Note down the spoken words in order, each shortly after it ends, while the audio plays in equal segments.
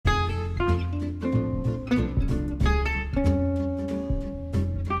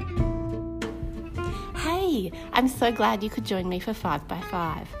I'm so glad you could join me for 5 by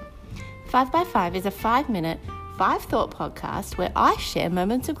 5. 5 by 5 is a 5-minute, 5-thought podcast where I share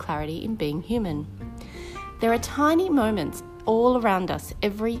moments of clarity in being human. There are tiny moments all around us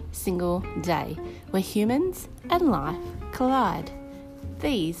every single day where humans and life collide.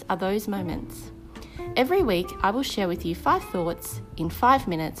 These are those moments. Every week, I will share with you 5 thoughts in 5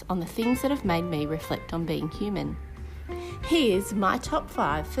 minutes on the things that have made me reflect on being human. Here's my top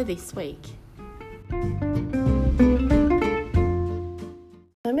 5 for this week.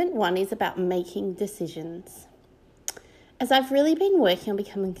 Moment 1 is about making decisions. As I've really been working on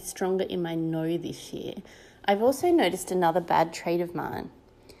becoming stronger in my no this year, I've also noticed another bad trait of mine.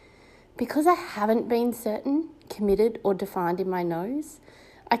 Because I haven't been certain, committed, or defined in my no's,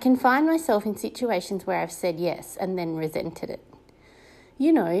 I can find myself in situations where I've said yes and then resented it.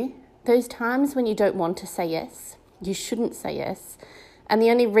 You know, those times when you don't want to say yes, you shouldn't say yes, and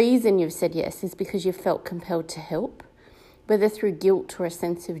the only reason you've said yes is because you felt compelled to help, whether through guilt or a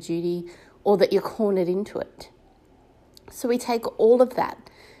sense of duty, or that you're cornered into it. So we take all of that,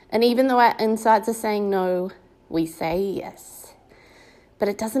 and even though our insides are saying no, we say yes. But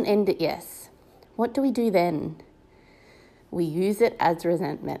it doesn't end at yes. What do we do then? We use it as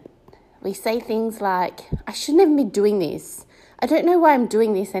resentment. We say things like, I shouldn't even be doing this. I don't know why I'm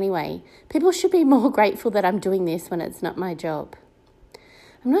doing this anyway. People should be more grateful that I'm doing this when it's not my job.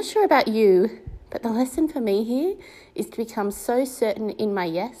 I'm not sure about you, but the lesson for me here is to become so certain in my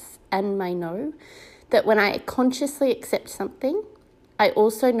yes and my no that when I consciously accept something, I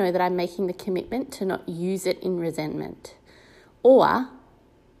also know that I'm making the commitment to not use it in resentment. Or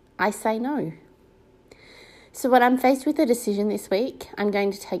I say no. So when I'm faced with a decision this week, I'm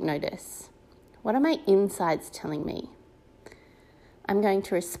going to take notice. What are my insides telling me? I'm going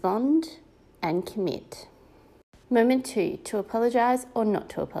to respond and commit. Moment 2, to apologise or not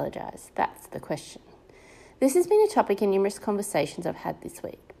to apologise? That's the question. This has been a topic in numerous conversations I've had this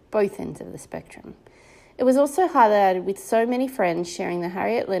week, both ends of the spectrum. It was also highlighted with so many friends sharing the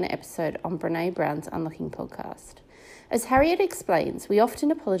Harriet Lerner episode on Brene Brown's Unlocking podcast. As Harriet explains, we often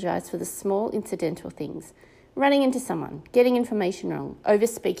apologise for the small incidental things, running into someone, getting information wrong,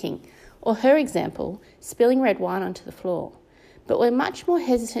 over-speaking, or her example, spilling red wine onto the floor. But we're much more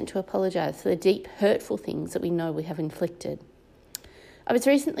hesitant to apologise for the deep, hurtful things that we know we have inflicted. I was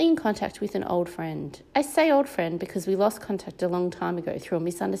recently in contact with an old friend. I say old friend because we lost contact a long time ago through a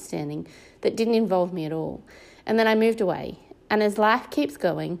misunderstanding that didn't involve me at all. And then I moved away. And as life keeps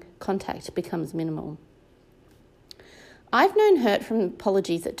going, contact becomes minimal. I've known hurt from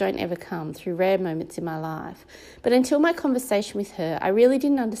apologies that don't ever come through rare moments in my life, but until my conversation with her, I really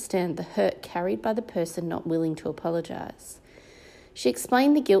didn't understand the hurt carried by the person not willing to apologise. She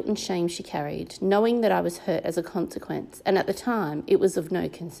explained the guilt and shame she carried, knowing that I was hurt as a consequence, and at the time, it was of no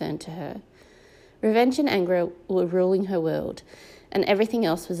concern to her. Revenge and anger were ruling her world, and everything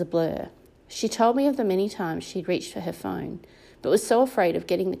else was a blur. She told me of the many times she'd reached for her phone, but was so afraid of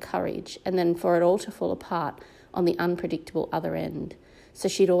getting the courage and then for it all to fall apart on the unpredictable other end, so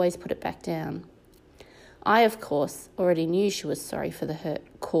she'd always put it back down. I, of course, already knew she was sorry for the hurt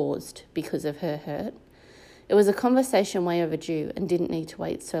caused because of her hurt. It was a conversation way overdue and didn't need to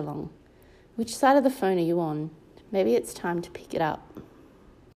wait so long. Which side of the phone are you on? Maybe it's time to pick it up.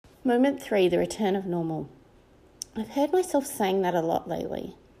 Moment 3, the return of normal. I've heard myself saying that a lot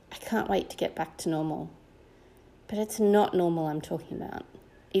lately. I can't wait to get back to normal. But it's not normal I'm talking about.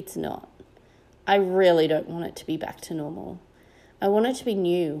 It's not. I really don't want it to be back to normal. I want it to be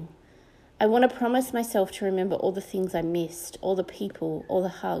new. I want to promise myself to remember all the things I missed, all the people, all the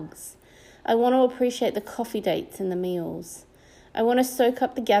hugs. I want to appreciate the coffee dates and the meals. I want to soak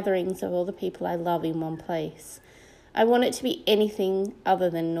up the gatherings of all the people I love in one place. I want it to be anything other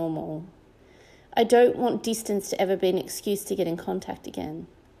than normal. I don't want distance to ever be an excuse to get in contact again.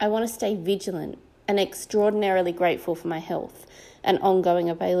 I want to stay vigilant and extraordinarily grateful for my health and ongoing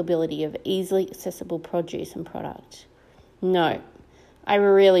availability of easily accessible produce and product. No, I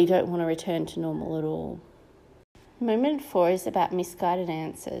really don't want to return to normal at all. Moment 4 is about misguided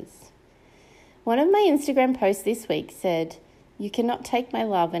answers. One of my Instagram posts this week said, "You cannot take my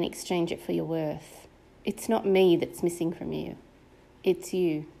love and exchange it for your worth. It's not me that's missing from you. It's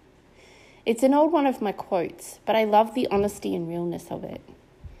you." It's an old one of my quotes, but I love the honesty and realness of it.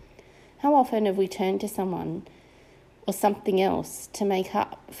 How often have we turned to someone or something else to make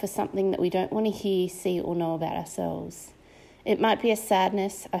up for something that we don't want to hear, see, or know about ourselves? It might be a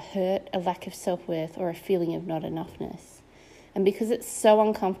sadness, a hurt, a lack of self-worth, or a feeling of not enoughness. And because it's so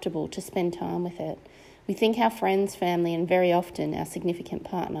uncomfortable to spend time with it, we think our friends, family, and very often our significant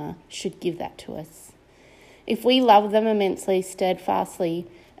partner should give that to us. If we love them immensely, steadfastly,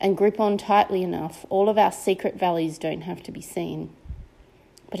 and grip on tightly enough, all of our secret valleys don't have to be seen.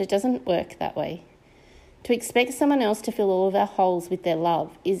 But it doesn't work that way. To expect someone else to fill all of our holes with their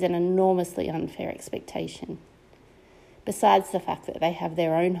love is an enormously unfair expectation, besides the fact that they have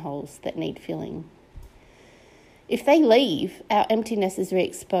their own holes that need filling. If they leave, our emptiness is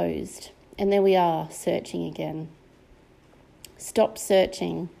re-exposed, and there we are, searching again. Stop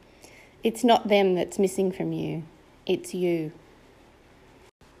searching. It's not them that's missing from you, it's you.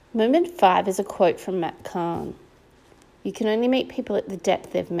 Moment 5 is a quote from Matt Kahn. You can only meet people at the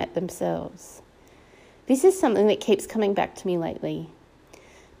depth they've met themselves. This is something that keeps coming back to me lately.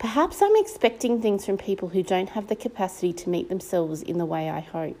 Perhaps I'm expecting things from people who don't have the capacity to meet themselves in the way I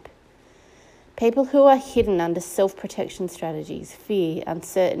hope. People who are hidden under self-protection strategies, fear,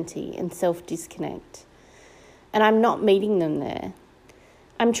 uncertainty, and self-disconnect. And I'm not meeting them there.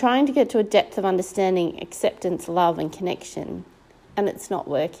 I'm trying to get to a depth of understanding, acceptance, love, and connection, and it's not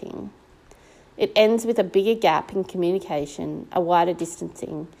working. It ends with a bigger gap in communication, a wider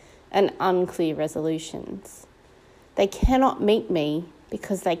distancing, and unclear resolutions. They cannot meet me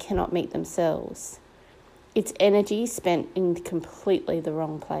because they cannot meet themselves. It's energy spent in completely the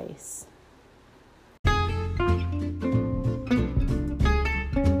wrong place.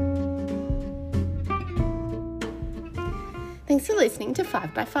 Thanks for listening to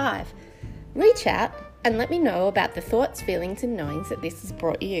 5x5. Reach out and let me know about the thoughts, feelings and knowings that this has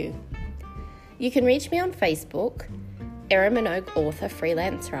brought you. You can reach me on Facebook, Erin Minogue Author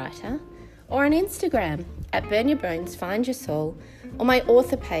Freelance Writer, or on Instagram at Burn Your Bones Find Your Soul, or my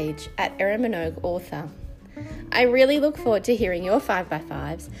author page at Erin Minogue Author. I really look forward to hearing your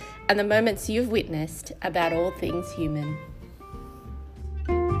 5x5s and the moments you've witnessed about all things human.